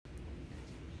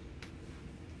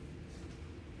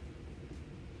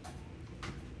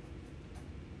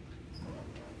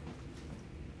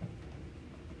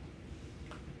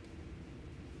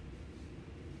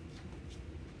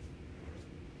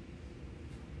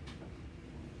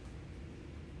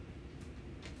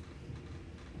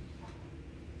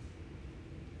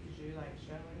like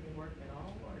show any work at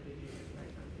all, or did you just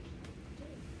write foundation?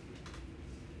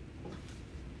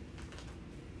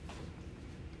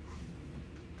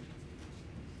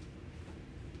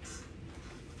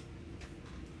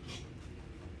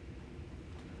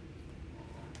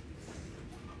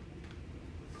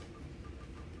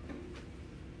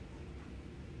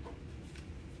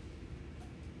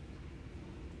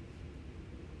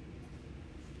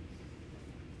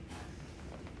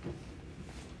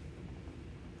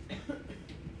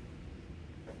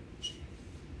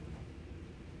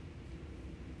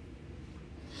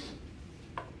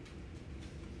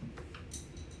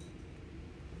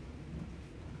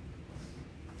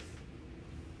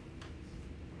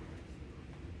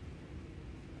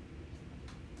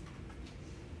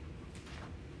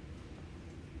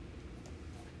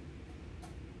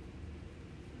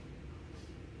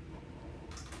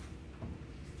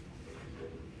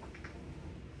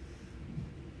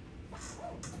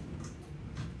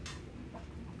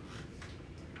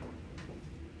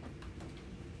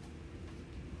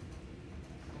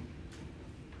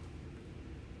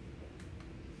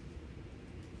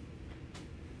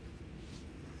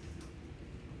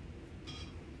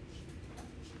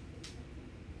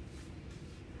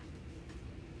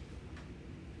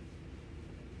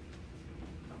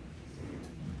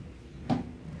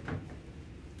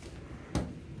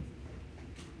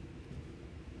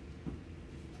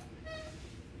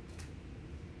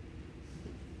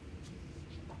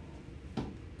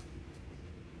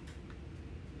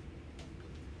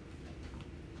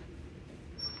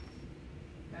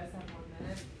 Guys have 1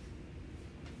 minute.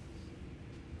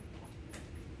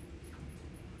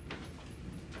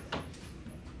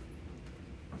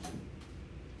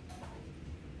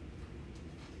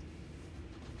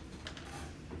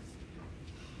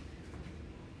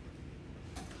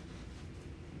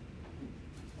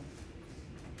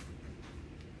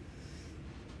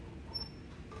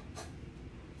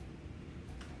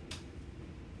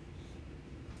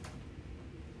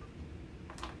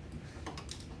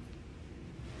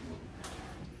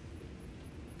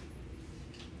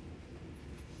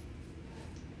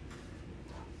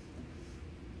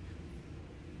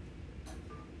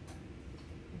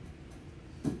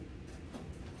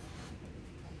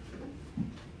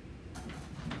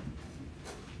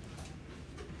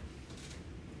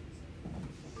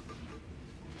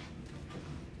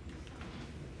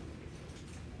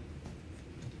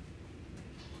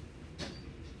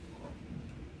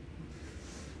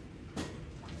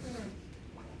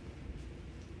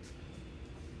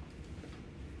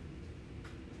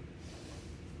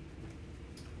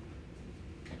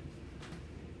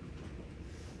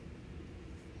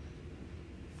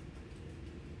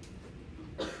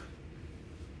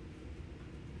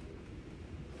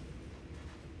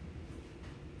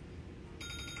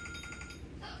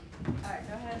 Alright,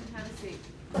 go ahead and have a seat.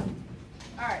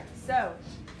 Alright, so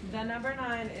the number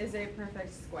 9 is a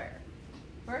perfect square.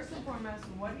 First and foremost,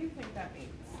 what do you think that means?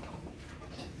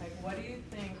 Like, what do you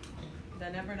think the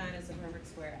number 9 is a perfect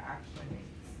square actually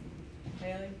means?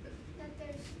 Haley? That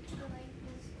there's like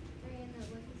this 3 and the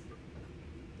width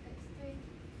is 3.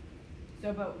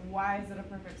 So, but why is it a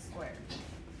perfect square?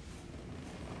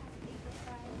 Equal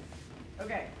sides.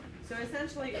 Okay, so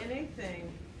essentially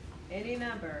anything, any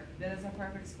number that is a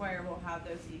perfect square will have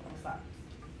those equal sides.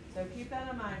 So keep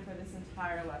that in mind for this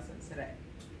entire lesson today.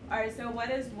 All right, so what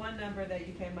is one number that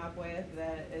you came up with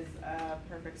that is a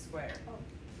perfect square?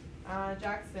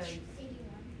 Jackson. 81.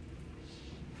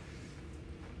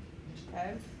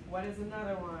 Okay, what is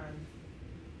another one?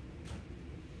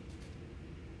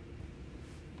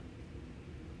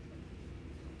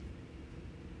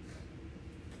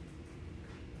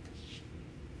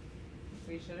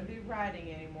 We shouldn't be writing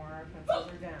anymore, our pencils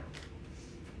are down.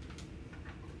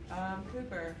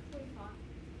 Cooper. 45.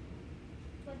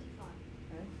 25.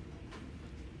 Okay.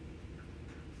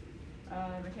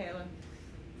 Michaela.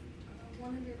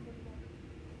 144.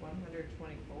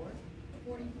 124.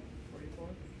 40. 44.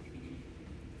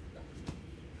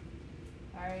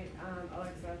 All right,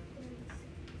 Alexa.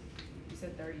 You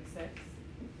said 36.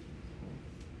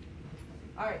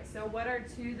 All right, so what are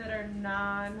two that are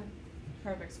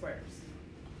non-perfect squares?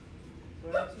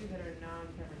 What are two that are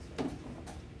non-perfect squares?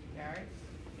 Gary,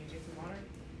 can you get some water?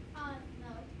 No,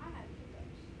 I have 2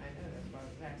 books. I know, that's why I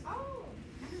was asking. Oh,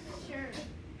 sure.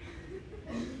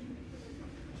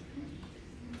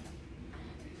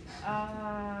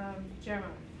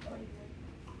 Jeremiah.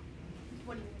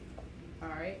 21. All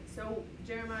right, so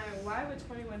Jeremiah, why would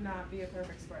 21 not be a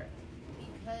perfect square?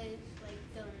 Because like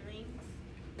the length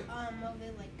of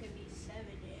it like could be 7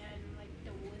 and like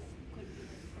the width could be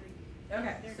like 3.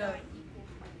 Okay, They're so not equal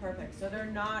parts. Perfect. So they're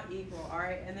not equal. All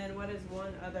right. And then what is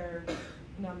one other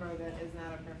number that is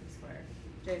not a perfect square?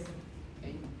 Jason.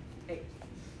 8. 8.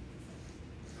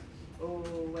 Oh,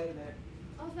 wait a minute.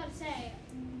 I was about to say.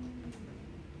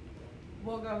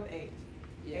 We'll go with 8.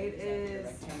 Yeah, 8 exactly. is.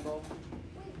 Rectangle.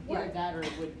 Wait, Either that or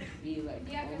it would be like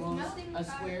Yeah, 'cause almost nothing- a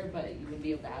square, but it would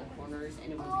be able to add corners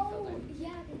and it wouldn't be Oh, filled in.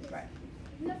 yeah. They did. Right.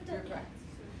 You have to. You're correct.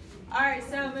 All right.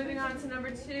 So moving on to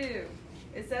number 2.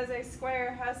 It says a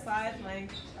square has side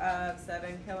length of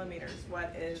 7 kilometers.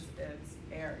 What is its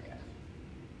area?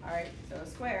 All right. So a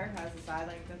square has a side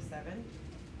length of 7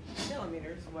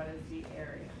 kilometers. What is the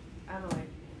area? Emily.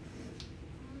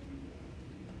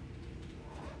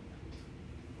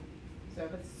 So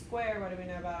if it's a square, what do we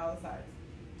know about all the sides?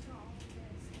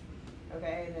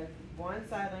 Okay, and if one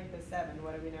side length is 7,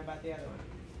 what do we know about the other one?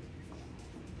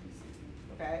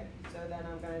 Okay, so then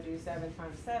I'm gonna do 7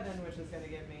 times 7, which is gonna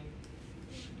give me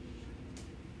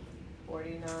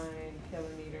 49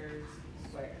 kilometers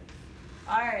squared.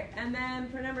 Alright, and then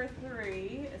for number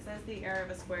 3, it says the area of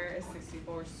a square is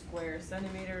 64 square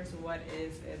centimeters. What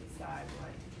is its side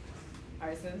length?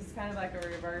 Alright, so this is kind of like a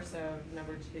reverse of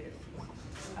number 2.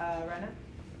 Rena? I'm sorry, I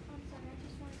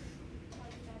just wanted to tell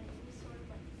you that it was sort of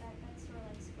like that. That's sort of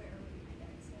like square root, my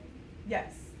dad said.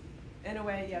 Yes. In a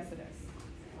way, yes it is.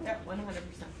 Yep, 100%.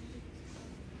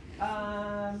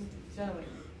 Gentlemen.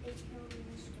 8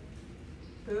 kilometers square.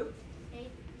 Who?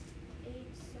 8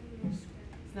 centimeters square.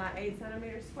 It's not 8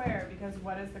 centimeters square because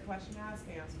what is the question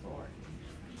asking us for?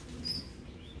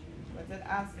 What's it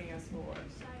asking us for?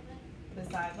 Side length. The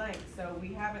side length. So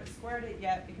we haven't squared it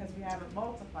yet because we haven't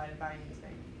multiplied it by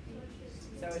anything.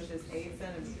 So it's just 8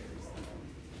 centimeters.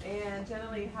 And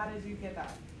generally, how did you get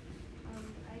that?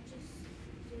 I just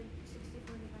did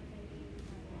 64 divided by 8 and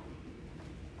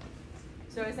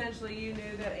So essentially, you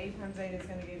knew that 8 times 8 is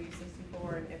going to give you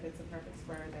 64, and if it's a perfect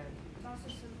square, then it's also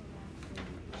simple math, so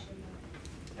you should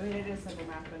know. I mean, it is simple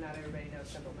math, but not everybody knows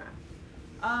simple math.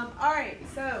 All right,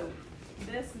 so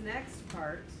this next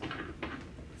part,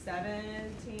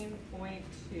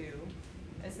 17.2,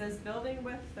 it says building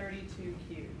with 32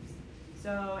 cubes.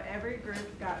 So every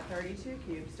group got 32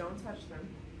 cubes. Don't touch them.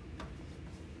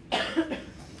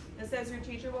 It says your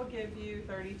teacher will give you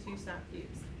 32 snap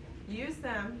cubes. Use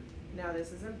them. Now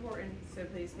this is important, so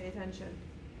please pay attention.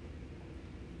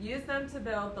 Use them to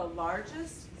build the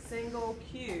largest single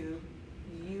cube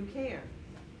you can.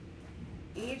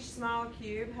 Each small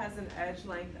cube has an edge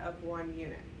length of 1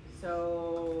 unit.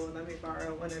 So let me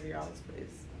borrow one of y'all's,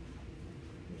 please.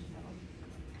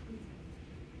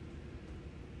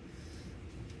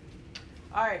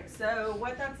 All right, so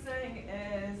what that's saying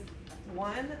is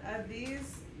one of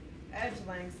these edge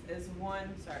lengths is one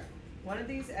of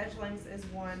these edge lengths is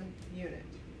 1 unit,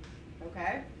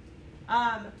 okay?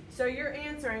 So you're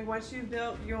answering once you've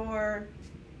built your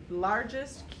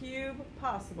largest cube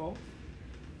possible,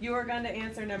 you are going to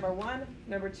answer number 1,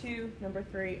 number 2, number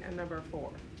 3, and number 4.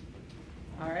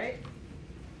 All right?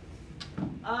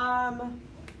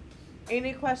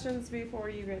 Any questions before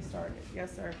you get started?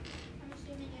 Yes, sir. I'm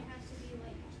assuming it has to be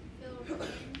like filled in,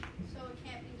 so it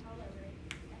can't be taller, right?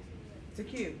 It has to be It's a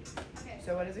cube. like, okay.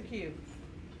 So what is a cube?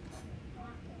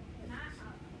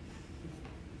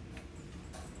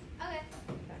 Okay.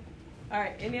 All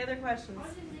right, any other questions?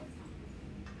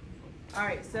 All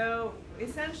right, so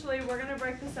essentially we're going to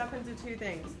break this up into 2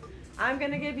 things. I'm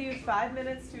going to give you 5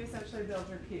 minutes to essentially build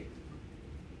your cube.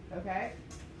 Okay?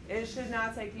 It should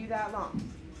not take you that long.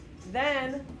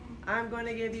 Then I'm going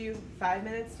to give you 5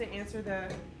 minutes to answer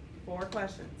the 4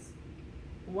 questions.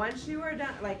 Once you are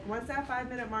done, like once that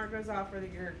 5-minute mark goes off for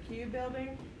your cube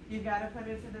building, you've got to put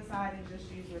it to the side and just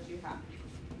use what you have.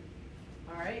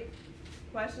 All right?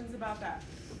 Questions about that?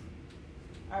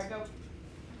 All right, go.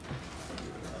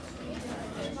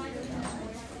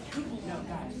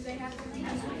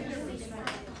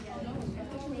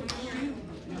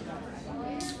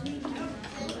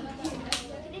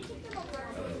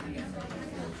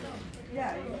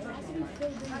 Yeah,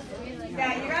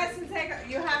 you guys can take.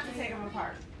 You have to take them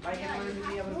apart, like in order to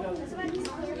be able to build it.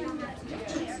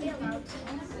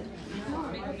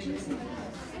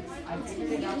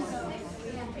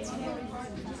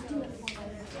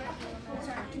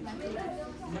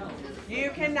 You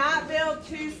cannot build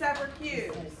 2 separate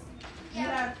cubes. You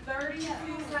have 32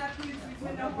 snap cubes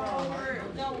between the whole group.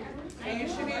 And you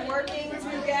should be working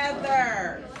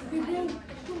together. You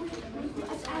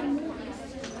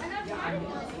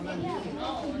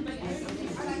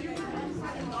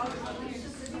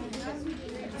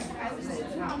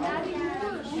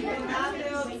cannot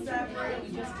build separate.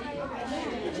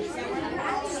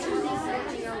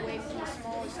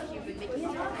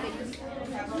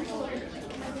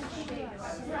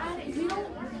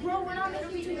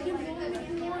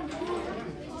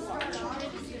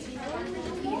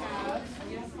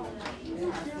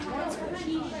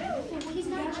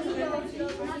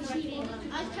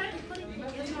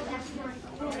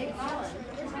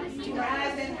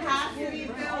 Guys, it has to be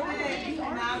filled in. It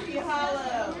cannot be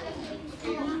hollow.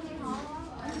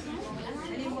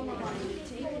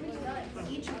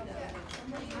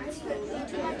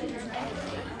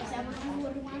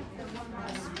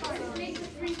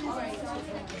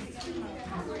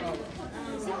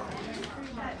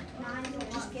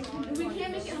 We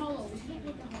can't make it hollow.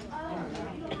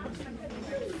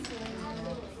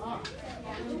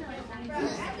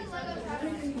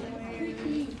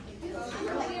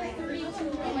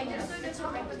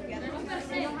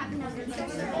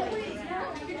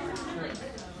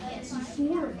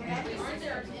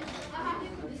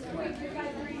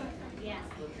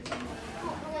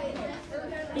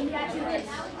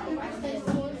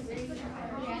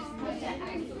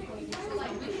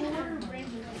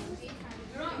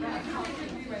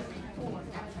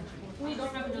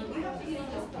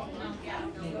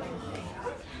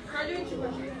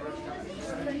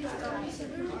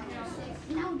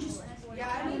 No, just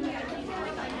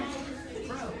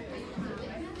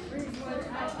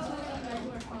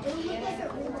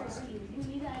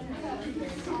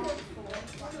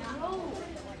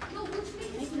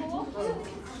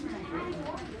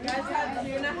You guys have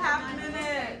 2.5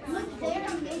 minutes. look there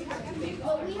and make it.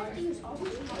 But we have to use all the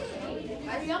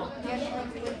We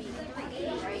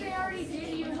already did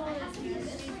use all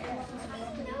this.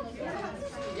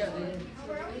 Yeah, they did.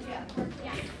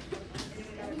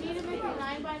 We need to make a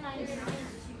 9 by 9. 9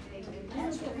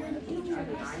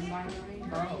 by 9?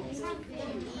 Bro.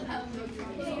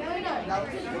 No,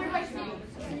 3 by 3.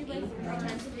 3 by 3.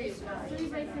 3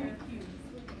 by 3 cubes.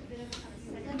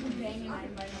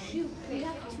 Shoot, we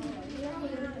have 2. We have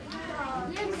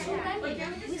 2 many.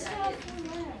 We still have 4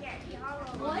 left.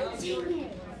 What? Dang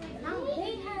it. No,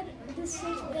 they had the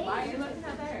same. Why are you looking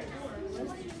at theirs?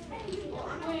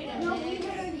 No,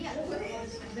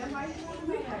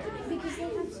 we had because they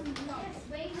have some.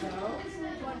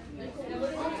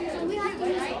 So we have to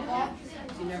use all.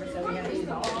 You never said we had to use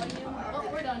all of them. Oh,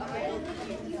 we're done.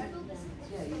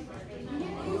 Yeah,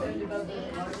 you learned about the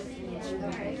largest and the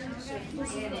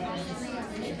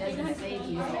it doesn't say to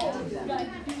use all of them.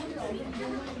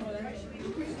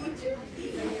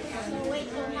 So wait,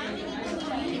 so how many did we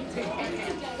use?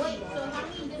 Wait, so how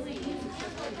many did we use?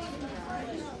 How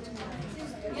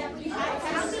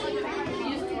many? We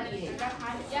used 28.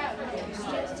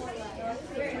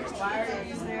 Why are you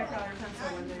using their color pencil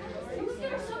when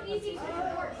they're So easy to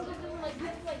report.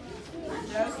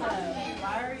 Joseph,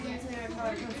 why are you using their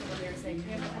color pencil when they're saying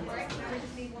can't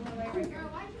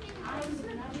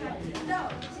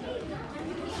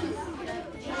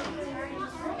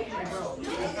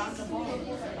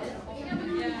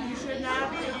You should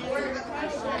not be answering the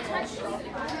question.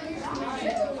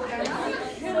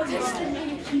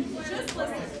 Just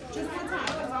listen. Just one time.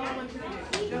 That's all I want you to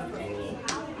do. Just listen.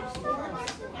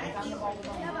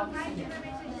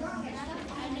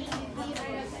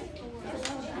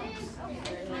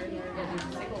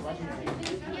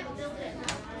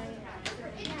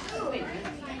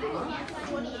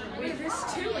 Wait, there's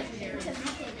 2 in here.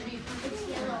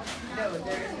 No,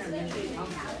 there is no Mickey. No,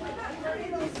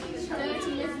 it's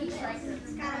a Mickey striker.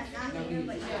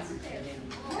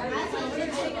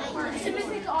 It's a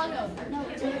Mythic Auto. No,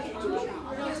 it's a Mythic Auto.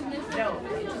 No, it's a Mythic No,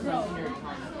 it's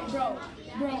Bro.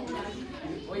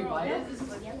 Oh, you buy it?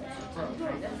 Bro,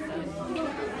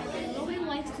 Nobody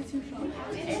likes the 2 shot.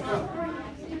 hey, bro.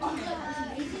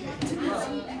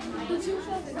 The 2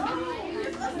 shot.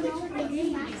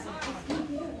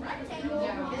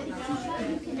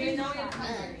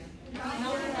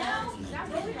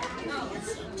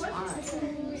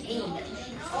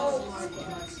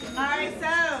 Alright,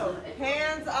 so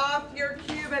hands off your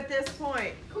cube at this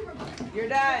point. You're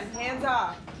done. Hands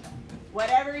off.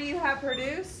 Whatever you have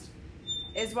produced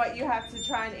is what you have to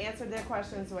try and answer their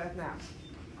questions with now.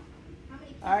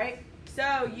 Alright,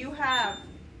 so you have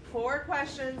 4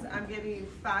 questions. I'm giving you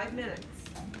 5 minutes.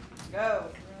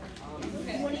 Go.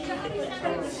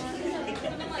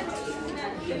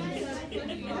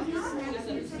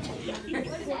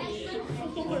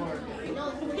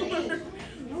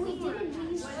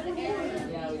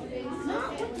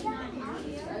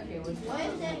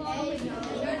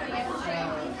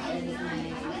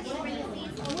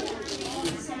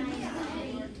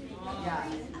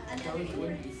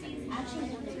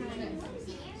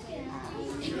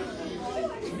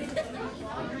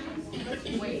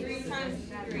 Wait, 3 times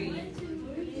 3.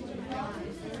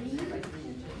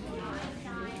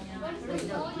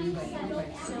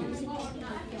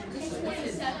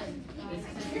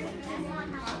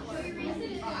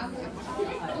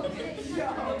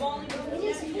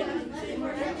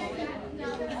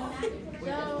 The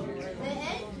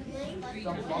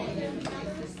volume is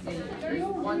the same. There's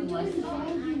one less. I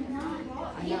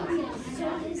know. So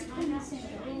this constant.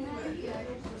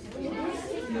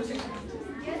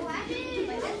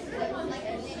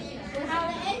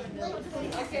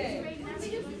 Okay.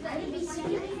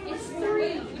 It's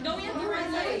 3. Don't we have to write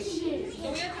like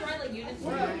units?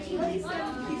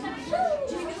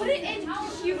 Put it in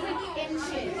cubic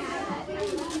inches.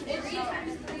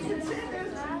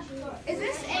 Is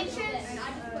this ancient?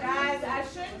 Guys, I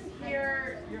shouldn't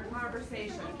hear your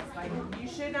conversations. Like, you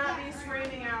should not be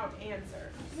screaming out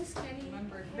answers.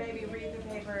 Baby, read the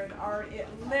paper. It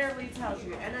literally tells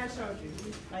you, and I showed you.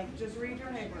 Like, just read your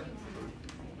paper.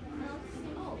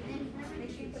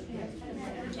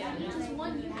 Just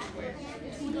 1 unit square.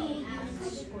 28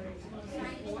 units squared.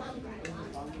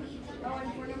 Oh,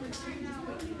 and for number 2, just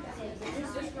put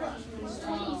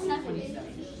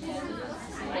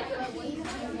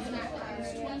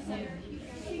 27.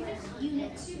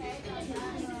 Units.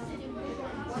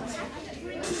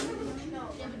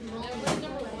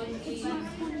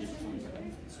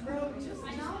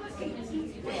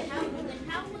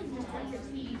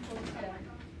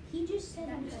 He just said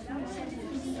it was 27.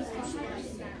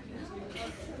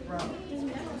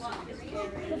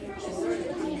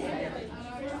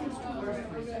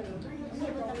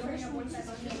 The first one is the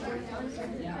first one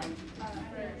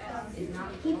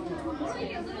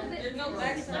There's no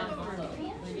back stuff.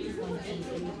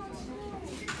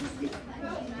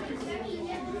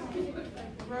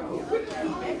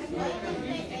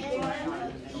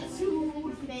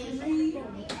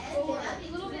 a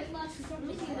little bit less.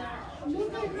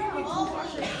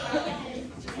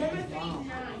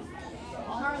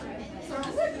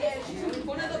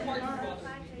 One of the parts is both.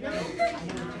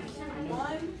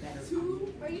 1,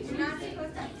 2. You're not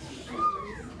supposed to.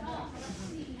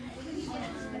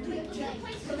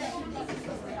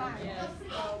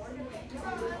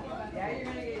 Yeah, you're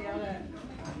gonna get yelled at.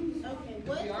 Okay,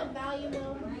 what's the value of the...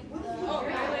 Oh,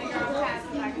 really? You're on pass,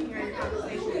 so I can hear your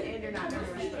conversation, and you're not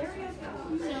number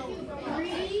So,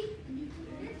 3,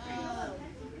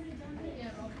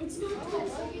 It's not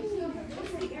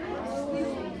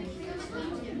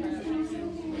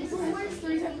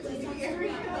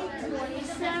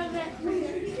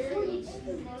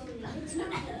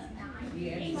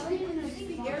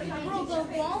Bro, the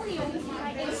volume is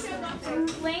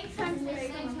length times width times 3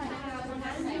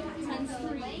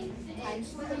 times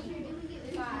 27.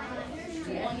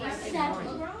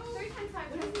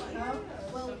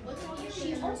 She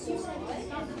also said it's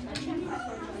not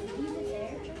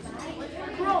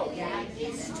bro,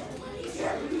 it's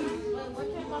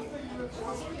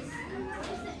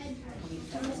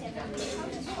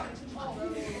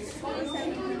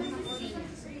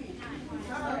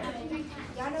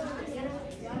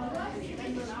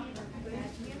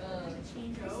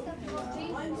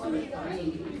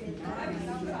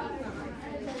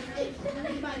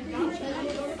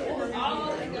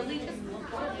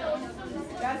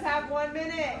Just have 1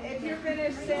 minute. If you're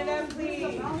finished, stand up,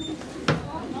 please.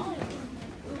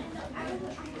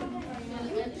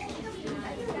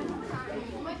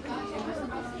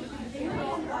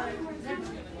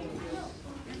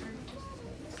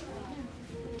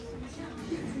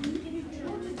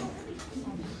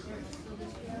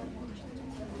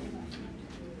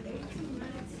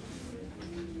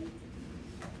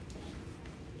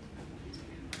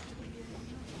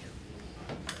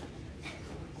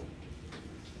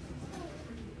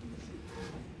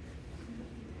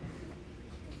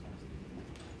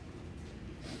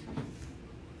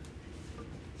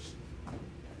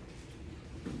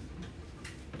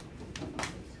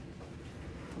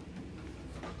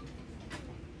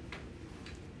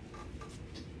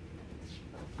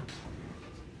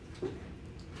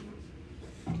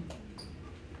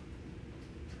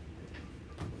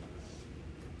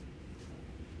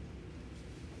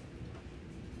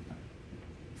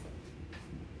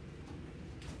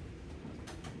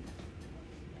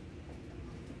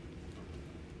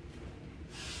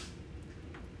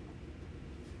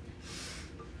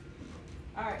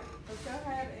 All right, let's go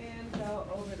ahead and go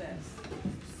over this.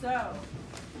 So,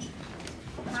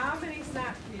 how many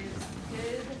snap cubes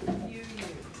did you use?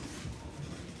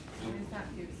 How many snap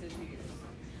cubes did you use?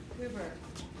 Cooper.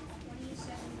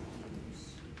 27 cubes.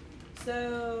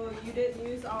 So, you didn't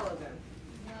use all of them?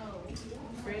 No.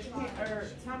 Raise your hand, or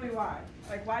tell me why.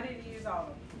 Like, why didn't you use all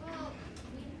of them? Well,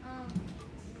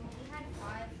 we had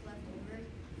 5 left over,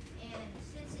 and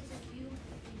since it's a cube,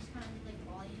 we just kind of did like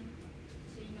volume.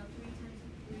 So 3 times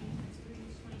 3 times 3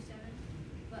 is 27.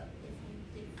 But if you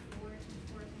did 4 times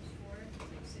 4 times 4, it's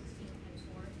like 16 times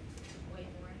 4. Way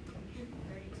more.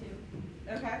 32.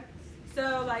 Okay.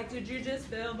 So, like, did you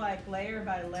just build like layer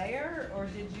by layer, or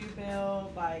did you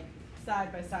build like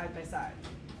side by side by side?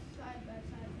 Side by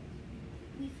side.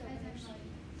 We And then like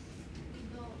we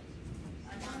built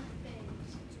one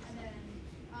phase and then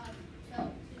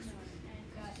built two more and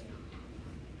got eight.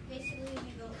 Basically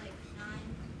we built like 9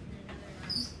 and then another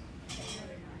 9 and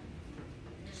another 9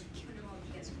 and then turned them all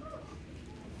together.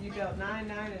 You built 9,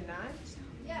 9, and 9?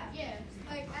 Yeah. Yeah.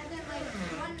 Like and then like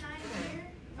 1 9 here.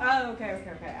 Oh, okay.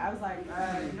 I was like,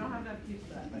 you don't have enough cubes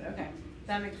for that, but okay.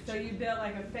 That makes, so you built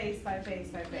like a face by face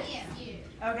by face.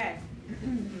 Yeah. Okay.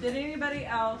 Did anybody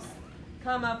else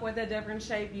come up with a different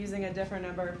shape using a different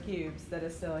number of cubes that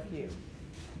is still a cube?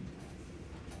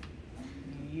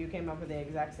 You came up with the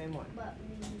exact same one. But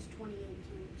we used 28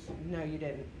 cubes. No, you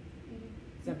didn't.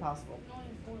 It's impossible.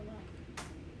 Only 4 left.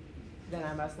 Then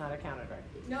I must not have counted right.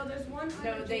 No, there's one.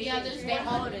 No, they they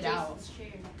hollowed it out.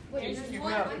 Wait, There's there's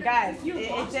one. No, guys,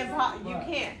 it's impossible. You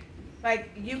can't. Like,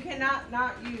 you cannot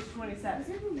not use 27.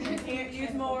 You can't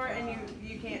use more, and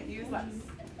you can't use less.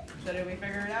 So did we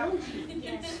figure it out?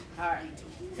 Yes. All right.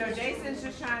 So Jason's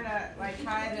just trying to like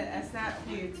hide a snap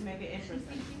cube to make it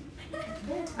interesting.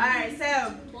 All right.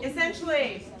 So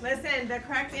essentially, listen. The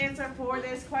correct answer for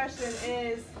this question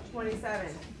is 27.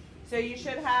 So you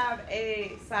should have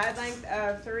a side length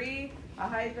of 3, a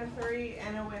height of 3,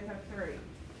 and a width of 3.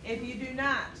 If you do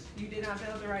not, you did not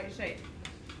build the right shape.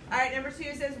 All right. Number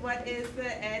 2 says, what is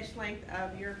the edge length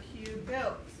of your cube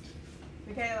built?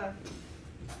 Michaela.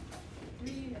 3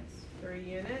 units. 3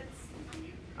 units.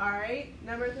 All right.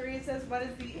 Number 3 it says, what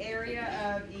is the area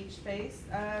of each face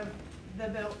of the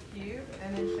built cube?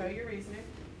 And then show your reasoning.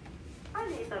 I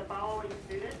need the following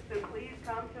students to please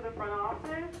come to the front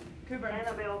office. Cooper.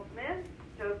 Annabelle Smith,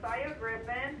 Josiah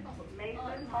Griffin,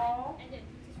 Mason Hall,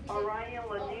 Orion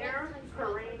Lanier,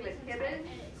 Kareem McKibben,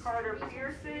 Carter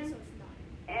Pearson,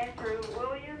 Andrew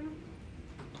Williams,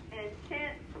 and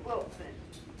Chance Wilson.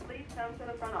 Please come to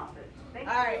the front office. Thank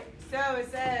you. All right. So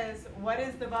it says, what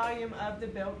is the volume of the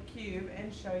built cube?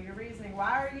 And show your reasoning.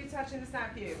 Why are you touching the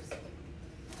snap cubes?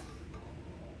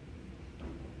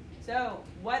 So,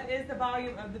 what is the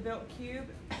volume of the built cube?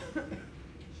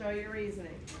 Show your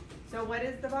reasoning. So, what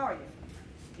is the volume?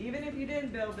 Even if you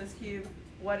didn't build this cube,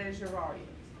 what is your volume?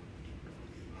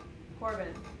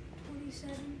 Corbin.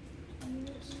 27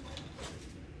 units.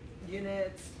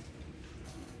 Units.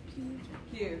 Cubes.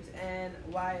 Cubes. And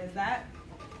why is that?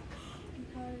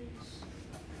 Because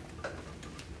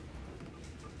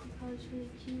for the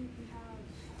cube you have,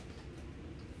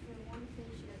 for one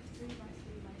face you have 3 by 3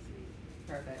 by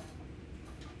 3. Perfect.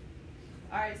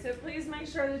 All right, so please make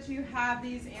sure that you have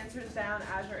these answers down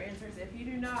as your answers. If you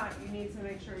do not, you need to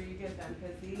make sure you get them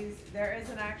because there is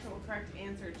an actual correct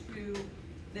answer to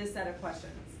this set of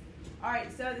questions. All right,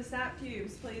 so the snap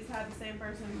cubes, please have the same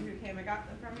person who came and got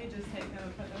them from you, just take them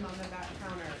and put them on the back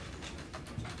counter.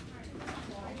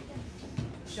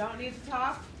 Don't need to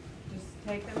talk, just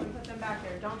take them and put them back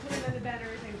there. Don't put them in the bed or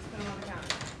anything, just put them on the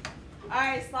counter. All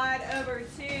right, slide over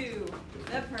to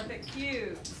the perfect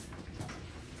cubes.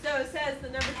 So it says the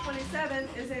number 27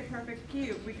 is a perfect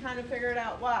cube. We kind of figured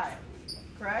out why,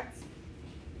 correct?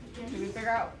 Did we figure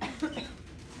out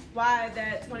why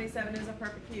that 27 is a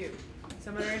perfect cube?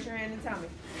 Someone raise your hand and tell me.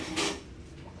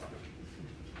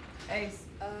 Ace.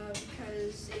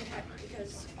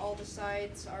 Because all the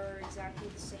sides are exactly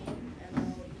the same and they're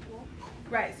all equal.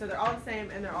 Right, so they're all the same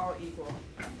and they're all equal.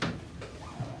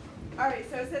 All right,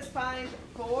 so it says find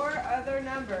 4 other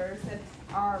numbers that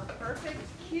are perfect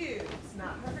cubes,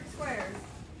 not perfect squares,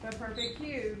 but perfect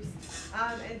cubes,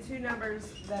 and 2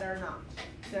 numbers that are not.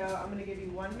 So I'm going to give you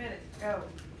 1 minute. Go.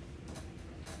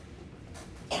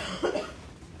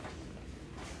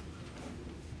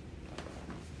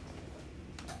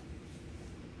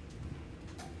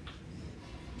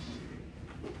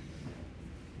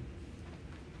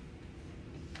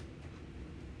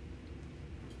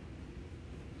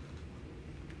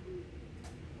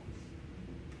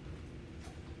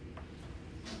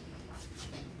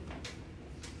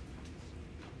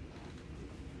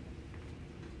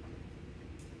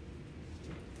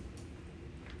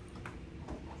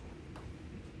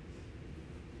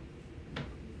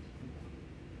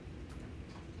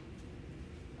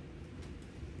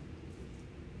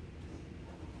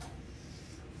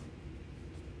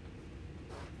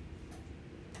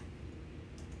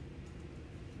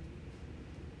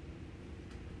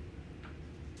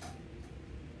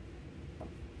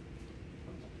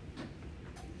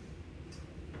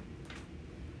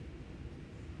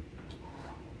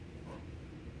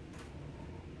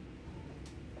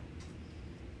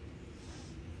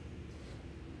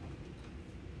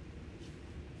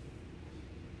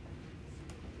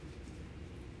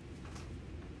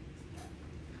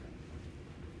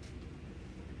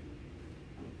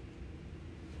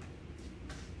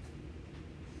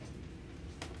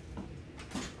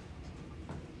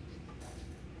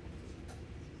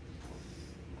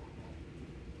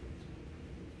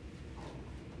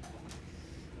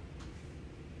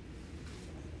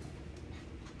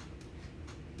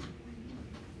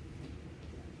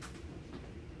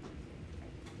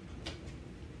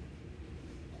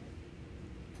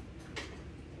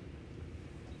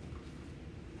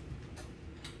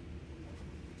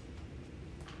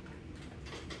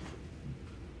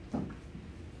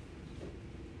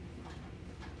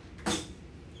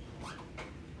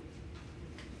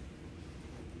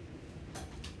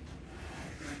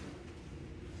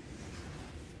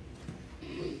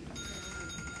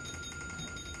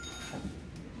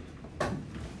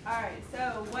 Alright,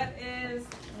 so what is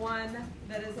one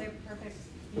that is a perfect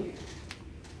cube?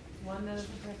 One that is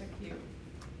a perfect cube.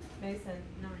 Mason?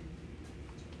 9.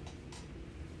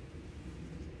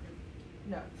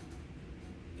 No.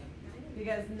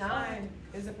 Because 9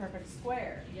 is a perfect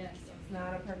square. Yes. It's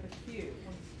not a perfect cube.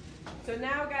 So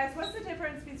now, guys, what's the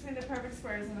difference between the perfect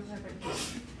squares and the perfect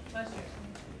cube? Bless you.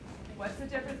 What's the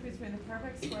difference between the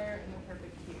perfect square and the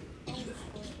perfect cube?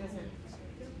 Yes, sir.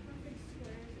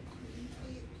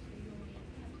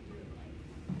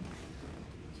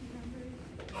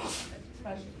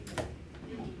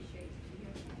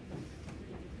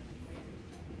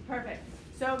 Perfect.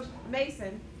 So,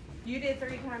 Mason, you did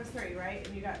 3 times 3, right?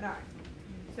 And you got 9.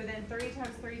 So then 3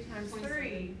 times 3 times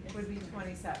 3 would be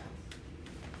 27.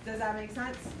 Does that make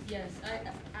sense? Yes.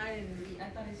 I didn't read. I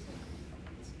thought it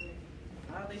said.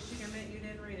 Well, at least you can admit you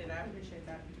didn't read it. I appreciate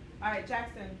that. All right,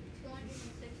 Jackson.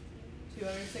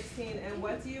 216. And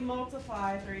what do you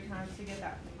multiply 3 times to get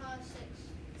that? 6.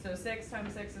 So 6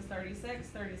 times 6 is 36.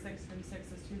 36 times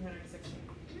 6 is 216.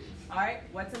 All right,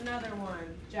 what's another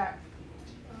one? Jack.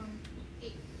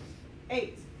 8.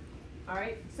 8. All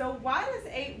right, so why does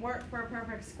 8 work for a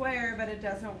perfect square, but it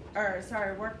doesn't, or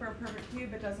sorry, work for a perfect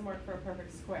cube, but doesn't work for a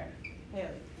perfect square? Haley.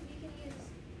 You can use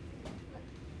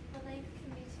the length can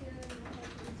be 2 and the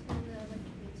height can be 2 and the width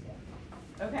can be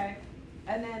 2. Okay,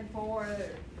 and then for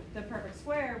the perfect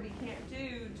square, we can't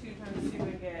do 2 times 2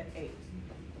 and get 8.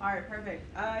 All right, perfect.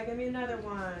 Give me another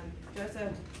one.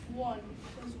 Joseph. 1.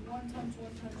 Because 1 times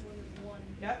 1 times 1 is 1.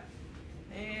 Yep.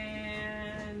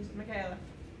 And Michaela.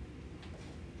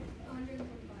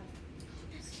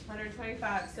 125.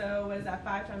 125. So what is that?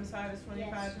 5 times 5 is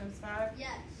 25 times 5? Yes.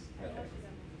 Perfect.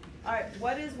 All right,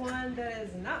 what is one that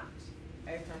is not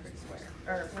a perfect square,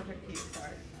 or a perfect cube,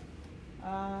 sorry.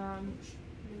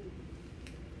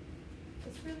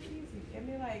 It's really easy.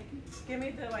 Give me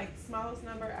the smallest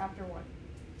number after 1.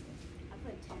 I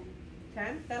put 10.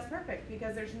 10? That's perfect,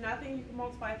 because there's nothing you can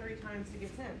multiply 3 times to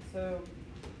get 10. So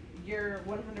you're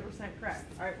 100% correct.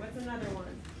 All right, what's another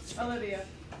one? Olivia.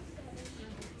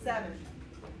 7.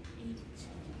 8.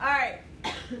 All right.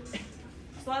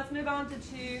 So let's move on to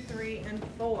 2, 3, and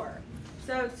 4.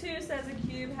 So 2 says a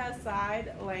cube has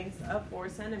side lengths of 4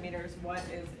 centimeters. What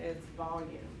is its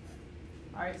volume?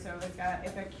 All right, so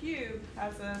if a cube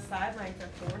has a side length of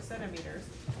 4 centimeters,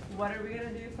 what are we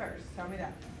going to do first? Tell me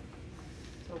that.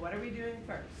 So what are we doing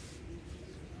first?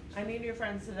 I need new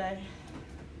friends today.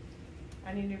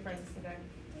 I need new friends today.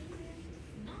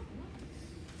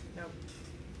 Nope.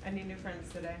 I need new friends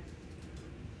today.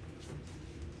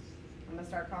 I'm going to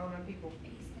start calling on people.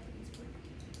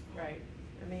 Right.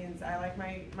 It means I like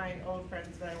my old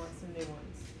friends, but I want some new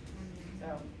ones.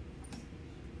 So.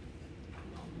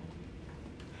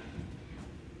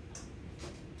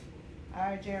 All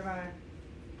right, Jeremiah.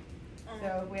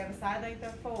 So if we have a side length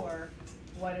of 4,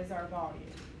 what is our volume?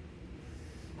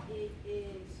 It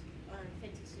is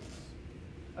 56.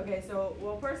 Okay, so,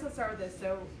 well, first let's start with this.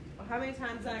 So how many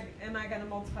times am I going to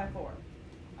multiply 4?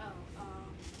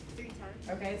 3 times.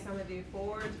 Okay, so I'm going to do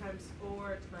 4 times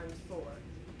 4 times 4.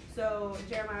 So,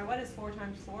 Jeremiah, what is 4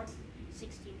 times 4?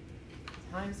 60.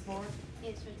 Times 4?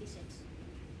 It's 56.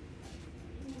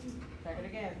 Check it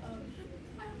again.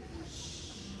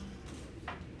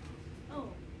 Oh.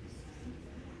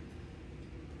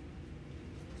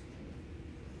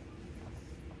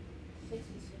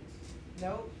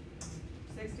 Nope.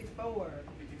 64.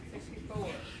 64.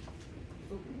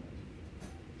 Ooh.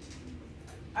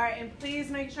 All right, and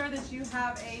please make sure that you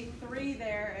have a 3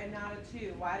 there and not a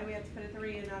 2. Why do we have to put a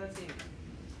 3 and not a 2?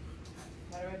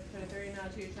 Why do we have to put a 3 and not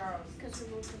a 2, Charles? Because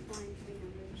we're multiplying 3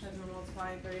 numbers. Because we're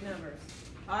multiplying 3 numbers.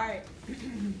 All right.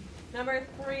 Number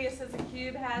 3, it says a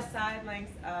cube has side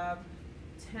lengths of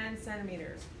 10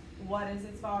 centimeters. What is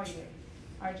its volume?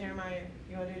 All right, Jeremiah,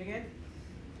 you want to do it again?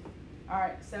 All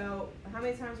right, so how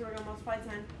many times are we going to multiply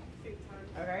 10? 3 times.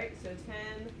 All right, so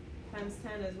 10 times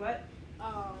 10 is what?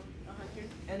 100.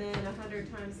 And then 100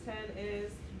 times 10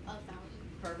 is? 1,000.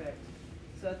 Perfect.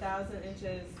 So 1,000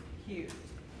 inches cubed.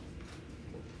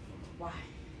 Why?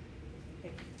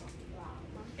 Wow.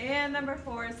 And number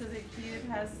 4, it says a cube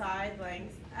has side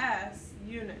lengths S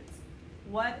units.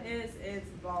 What is its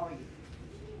volume?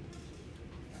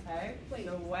 Okay, Wait.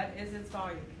 so what is its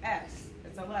volume? S.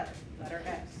 It's a letter. Letter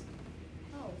S.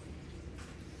 Oh.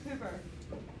 Cooper.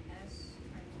 S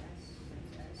times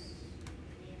S.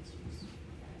 The answer is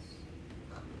S.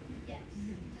 Yes.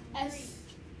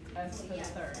 S to the Yes.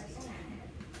 third.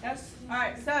 Yep. All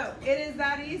right, so it is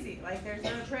that easy. Like, there's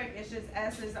no trick. It's just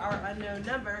S is our unknown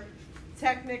number.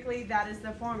 Technically, that is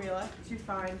the formula to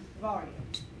find volume.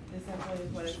 Essentially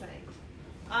is what it's saying.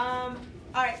 All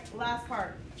right, last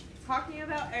part. talking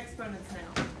about exponents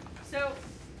now. So,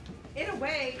 in a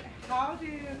way, how do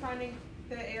finding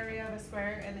the area of a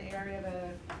square and the area of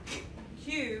a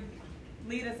cube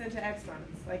lead us into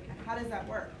exponents? Like, how does that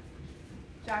work?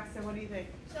 Jackson, what do you think?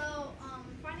 So,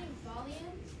 finding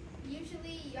volume,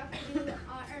 usually you have to do,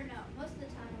 or no, most of the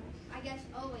time, I guess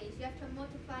always, you have to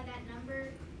multiply that number,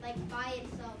 like, by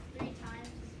itself 3 times,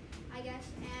 I guess.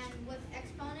 And with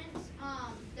exponents,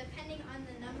 depending on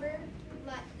the number,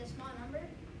 like the small number.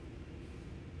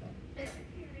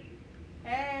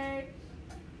 Hey.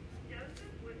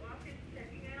 Joseph, Whitlock is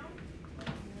checking out.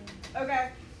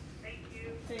 Okay. Thank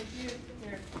you. Thank you.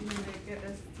 Here, you need to get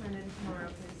this turned in tomorrow,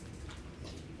 please.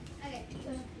 Okay.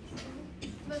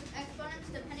 With exponents,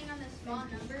 depending on the small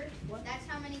number, that's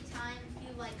how many times you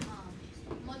like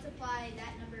multiply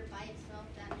that number by itself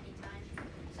that many times.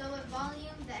 So with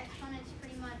volume, the exponent's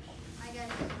pretty much, I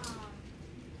guess,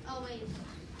 always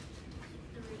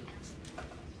 3.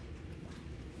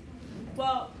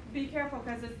 Well, be careful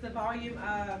because it's the volume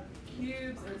of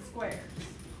cubes and squares.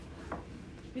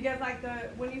 Because like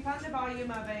when you find the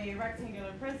volume of a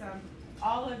rectangular prism,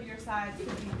 all of your sides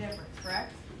could be different,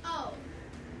 correct?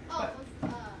 Like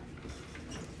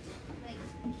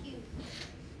cube.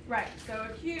 Right, so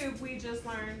a cube, we just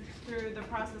learned through the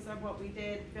process of what we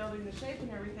did, building the shape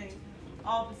and everything,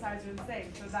 all the sides are the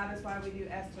same. So that is why we do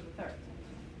s to the 3rd.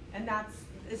 And that's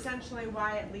essentially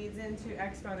why it leads into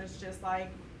exponents just like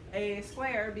a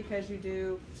square, because you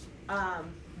do,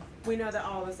 we know that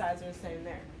all the sides are the same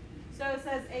there. So it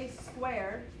says a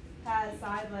square has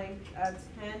side length of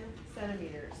 10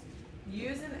 centimeters.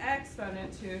 Use an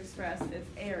exponent to express its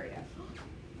area.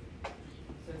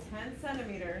 So 10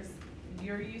 centimeters,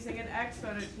 you're using an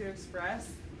exponent to express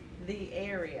the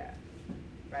area.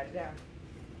 Write it down.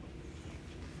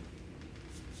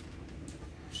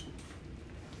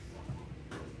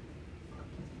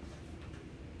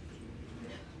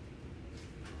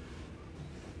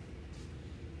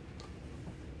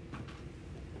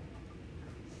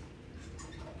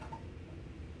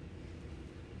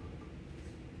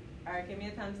 All right, give me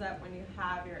a thumbs up when you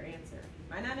have your answer.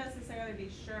 Might not necessarily be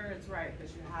sure it's right, but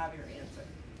you have your answer.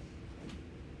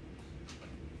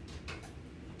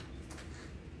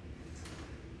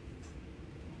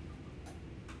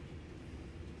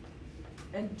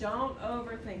 And don't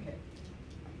overthink it.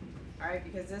 All right,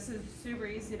 because this is super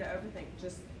easy to overthink.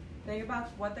 Just think about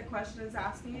what the question is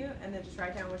asking you, and then just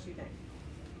write down what you think.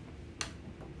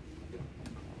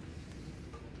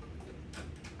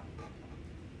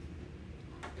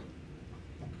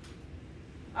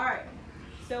 All right,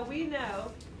 so we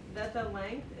know that the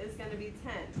length is going to be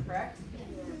 10, correct?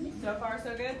 So far,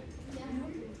 so good?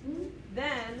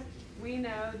 Then we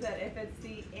know that if it's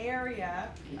the area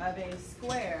of a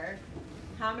square,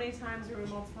 how many times are we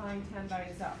multiplying 10 by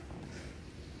itself?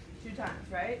 2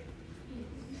 times, right?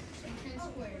 10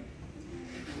 squared.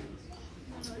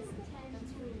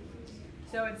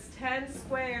 So it's 10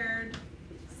 squared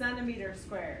centimeters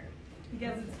squared,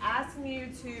 because it's asking you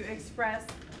to express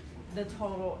the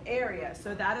total area.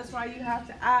 So that is why you have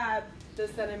to add the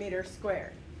centimeter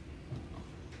squared.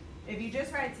 If you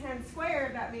just write 10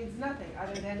 squared, that means nothing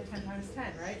other than 10 times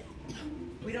 10, right?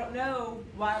 We don't know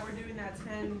why we're doing that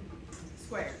 10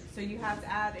 squared. So you have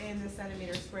to add in the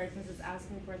centimeter squared because it's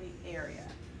asking for the area.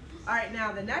 All right,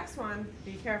 now the next one,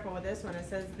 be careful with this one. It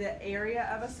says the area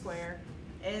of a square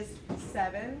is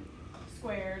 7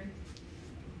 squared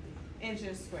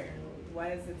inches squared.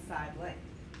 What is its side length?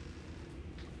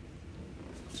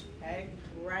 Okay,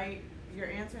 write your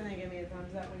answer and then give me a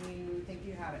thumbs up when you think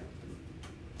you have it.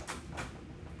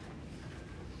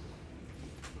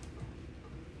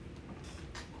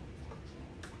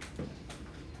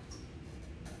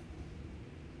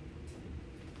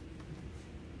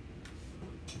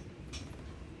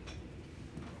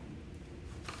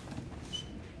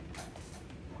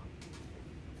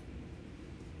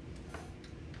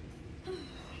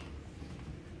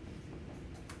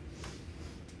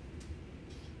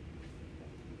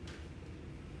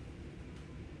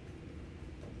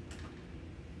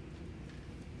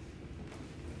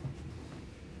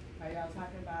 Are y'all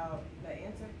talking about the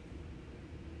answer?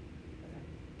 Okay.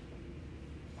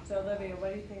 So Olivia,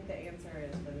 what do you think the answer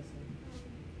is for this one?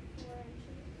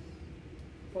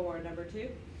 4 inches. For number 2?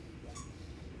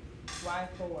 Why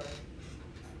 4? I was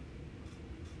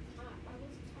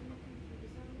kind of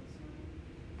confused on this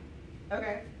one.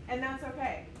 Okay, and that's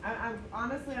okay. I'm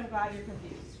honestly, I'm glad you're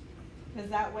confused, because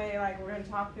that way, like, we're gonna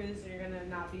talk through this and you're gonna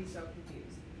not be so confused.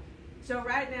 So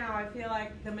right now, I feel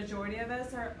like the majority of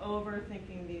us are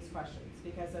overthinking these questions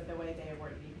because of the way they were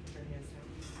being put in.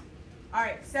 All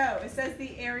right, so it says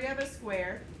the area of a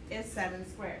square is 7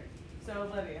 squared. So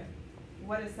Olivia,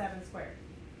 what is 7 squared?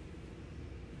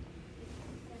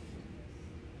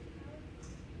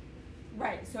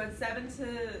 Right, so it's 7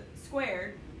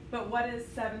 squared, but what is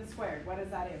 7 squared? What is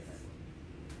that answer?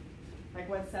 Like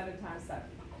what's 7 times 7?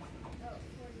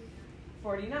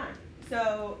 49.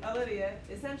 So, Olivia,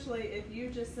 essentially, if you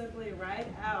just simply write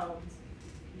out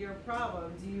your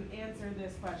problems, you answer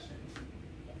this question.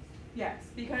 Yes,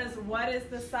 because what is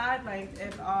the side length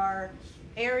if our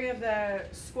area of the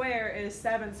square is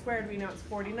 7 squared, we know it's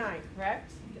 49,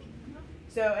 correct?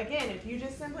 So again, if you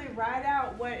just simply write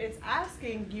out what it's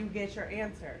asking, you get your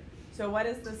answer. So what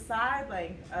is the side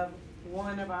length of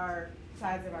one of our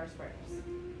sides of our squares?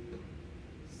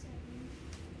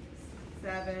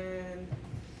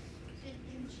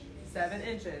 7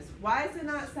 inches. Why is it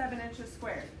not 7 inches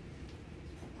squared?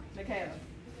 Michaela.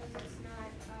 Because it's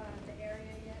not the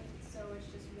area yet, so it's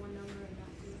just one number and not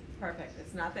two. Perfect.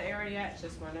 It's not the area yet, it's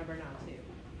just one number, not two.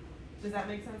 Does that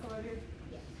make sense, Olivia?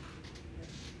 Yes.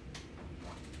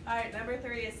 All right, number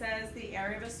 3, it says the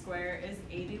area of a square is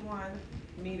 81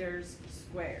 meters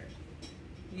squared.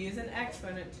 Use an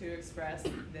exponent to express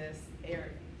this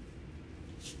area.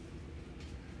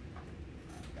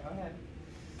 Go ahead.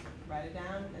 Write it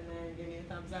down and then give me a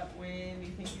thumbs up when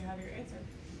you think you have your answer.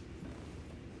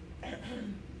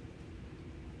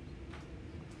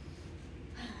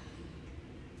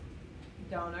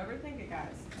 Don't overthink it,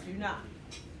 guys. Do not.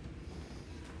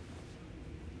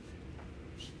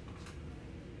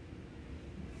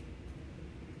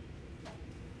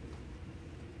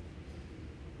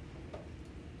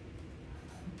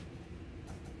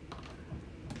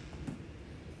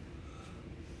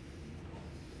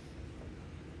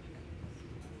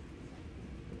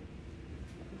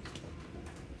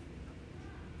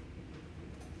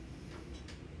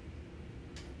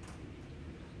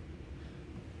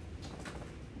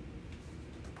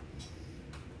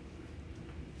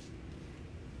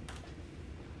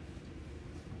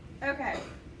 Okay,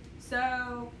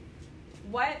 so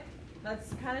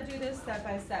let's kind of do this step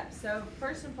by step. So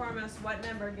first and foremost, what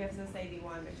number gives us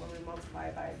 81 when we multiply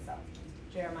it by itself?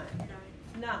 Jeremiah?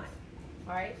 9.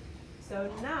 All right,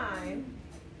 so 9,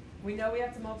 we know we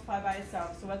have to multiply by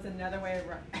itself, so what's another way of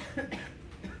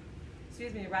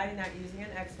writing that using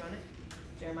an exponent?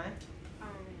 Jeremiah? 9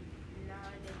 and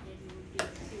then we would do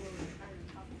 2 on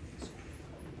top of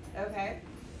this. Okay,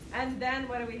 and then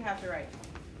what do we have to write?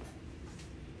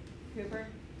 Cooper?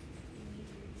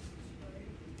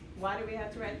 Why do we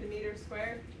have to write the meter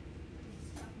squared?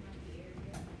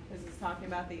 Because it's talking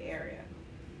about the area.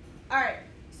 All right,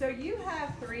 so you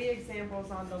have 3 examples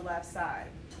on the left side.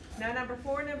 Now number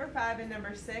 4, number 5, and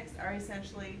number 6 are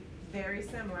essentially very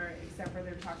similar, except for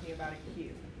they're talking about a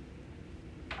cube.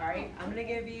 All right, I'm going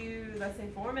to give you, let's say,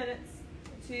 4 minutes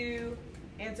to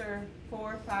answer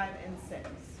 4, 5, and 6.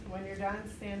 When you're done,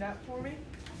 stand up for me.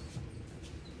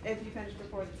 If you finish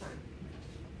before the time.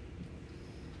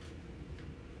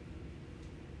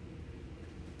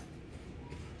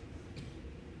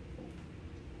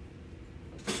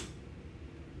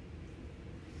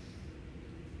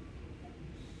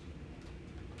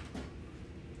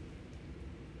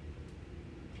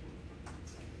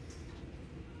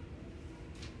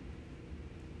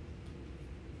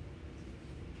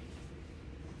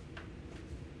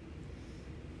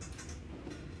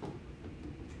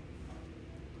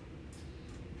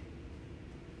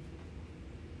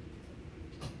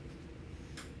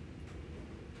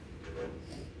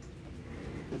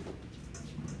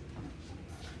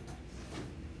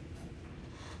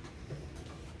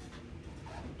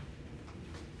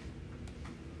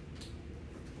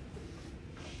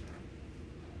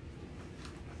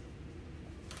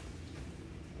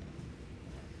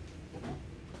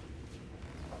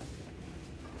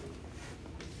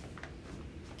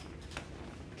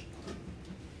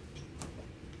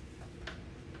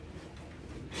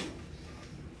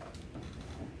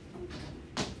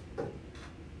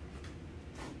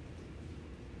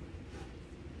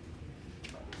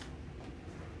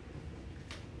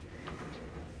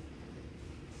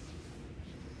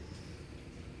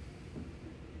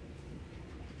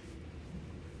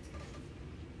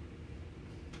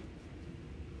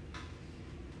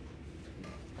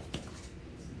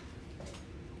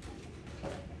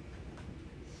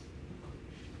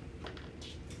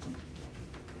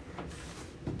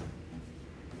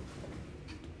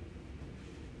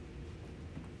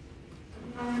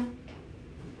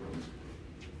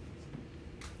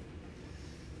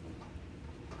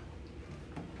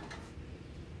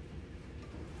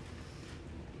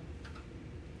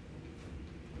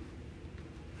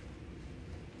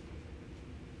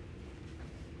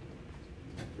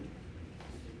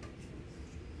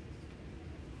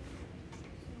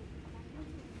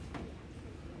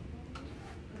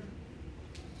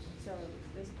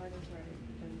 this part is right,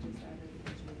 then just add in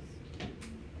inches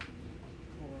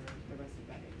for the rest of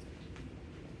that answer.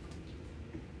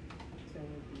 So it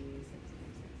would be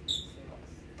 6 times 6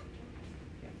 times 6.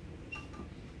 Yeah.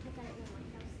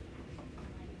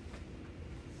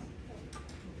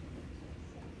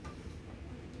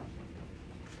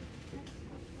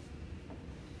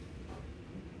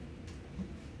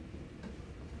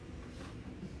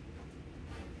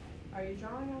 Are you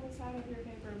drawing on the side of your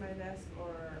paper in my desk, or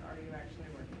are you actually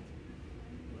working?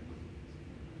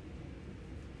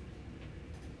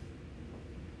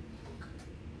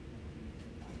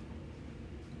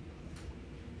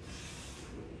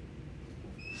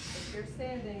 If you're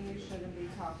standing, you shouldn't be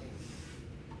talking.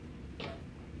 All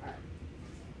right.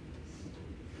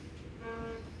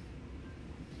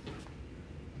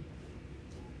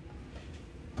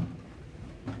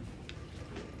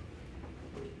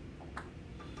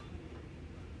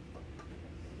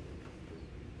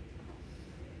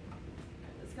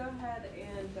 Let's go ahead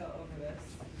and go over this.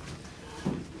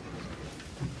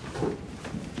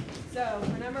 So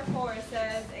for number 4, it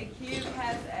says a cube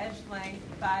has edge length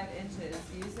 5 inches.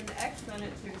 Use an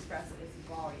exponent to express its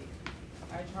volume.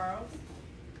 All right, Charles?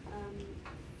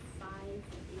 5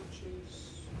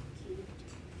 inches cubed.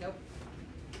 Nope.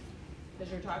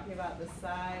 Because you're talking about the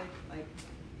side, like.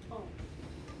 Oh.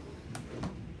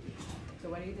 So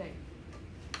what do you think?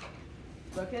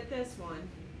 Look at this one,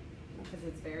 because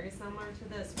it's very similar to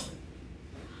this one.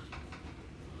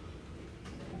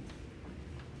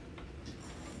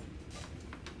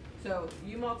 So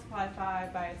you multiply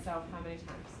 5 by itself how many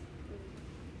times?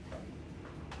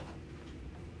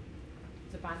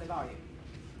 To find the volume.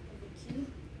 Of the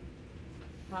cube?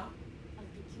 Huh? Of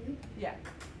the cube? Yeah.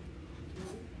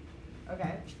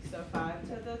 Okay, so 5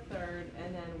 to the third,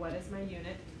 and then what is my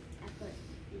unit? I put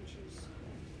inches.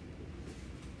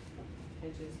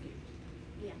 Inches cubed.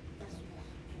 Yeah, that's what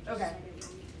I Okay. said it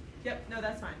wrong. Yep, no,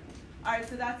 that's fine. All right,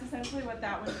 so that's essentially what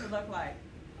that one should look like.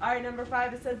 All right, number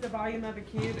 5, it says the volume of a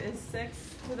cube is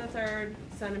 6 to the third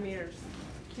centimeters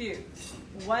cubed.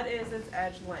 What is its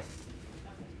edge length?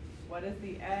 What is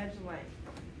the edge length?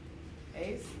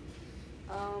 Ace?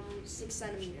 6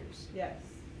 centimeters. Yes.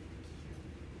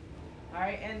 All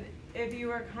right, and if you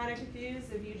were kind of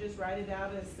confused, if you just write it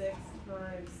out as 6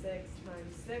 times 6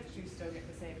 times 6, you still get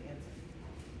the same answer.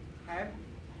 Okay?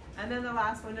 And then the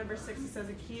last one, number 6, it says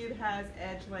a cube has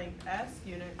edge length S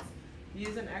units.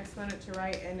 Use an exponent to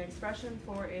write an expression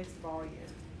for its volume.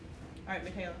 All right,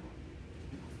 Michaela.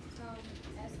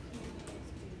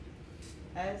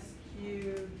 S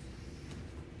cubed.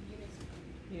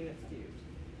 Units cubed.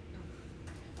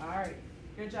 All right,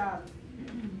 good job.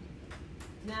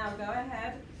 Now go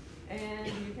ahead and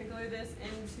you can glue this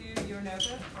into your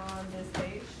notebook on this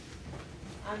page.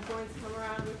 I'm going to come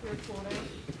around with your cool down.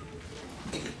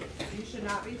 You should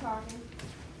not be talking.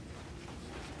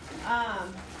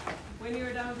 When you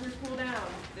are done with your cool down,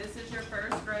 this is your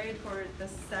first grade for the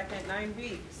second 9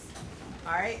 weeks.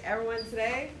 All right, everyone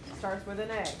today starts with an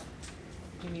A.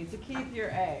 You need to keep your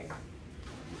A.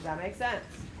 Does that make sense?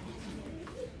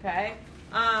 Okay.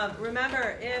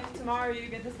 Remember, if tomorrow you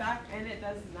get this back and it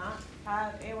does not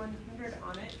have a 100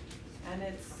 on it, and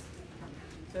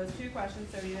so it's 2 questions,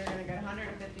 so you're either going to get 100,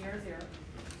 a 50, or a 0.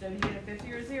 So if you get a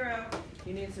 50 or 0,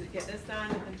 you need to get this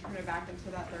done and turn it back into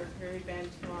that 3rd period bin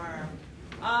tomorrow.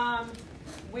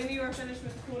 When you are finished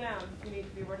with the cool down, you need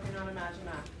to be working on Imagine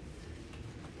Math.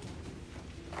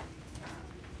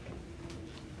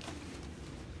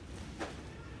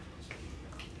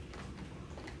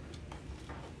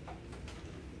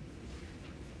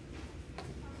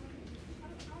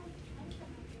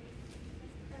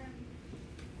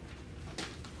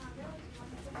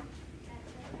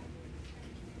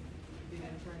 You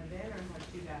didn't turn it in or have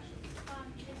 2 dashes?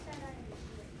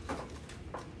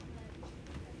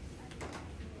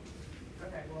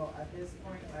 Okay, well, at this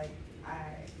point, like,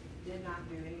 I did not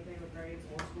do anything with grades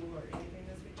or school or anything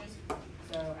this weekend,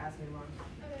 so ask me more.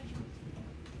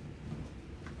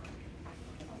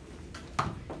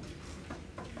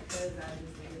 Because I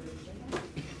just needed to do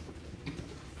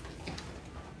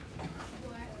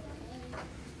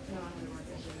No, I didn't work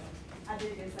yesterday. I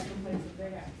did get 2nd place with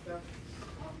Big Axe, so.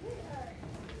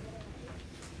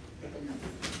 You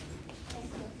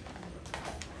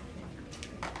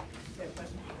have a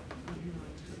question?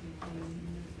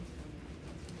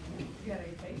 You got a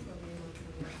Facebook meeting?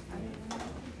 I didn't know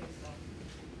Facebook.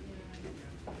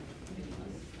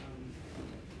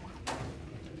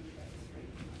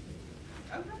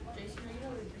 Okay. Jason, are you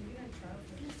gonna try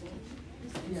for the school?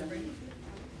 Yeah. Spring?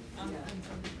 If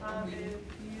you need,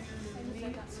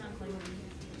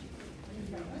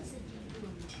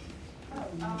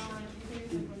 you can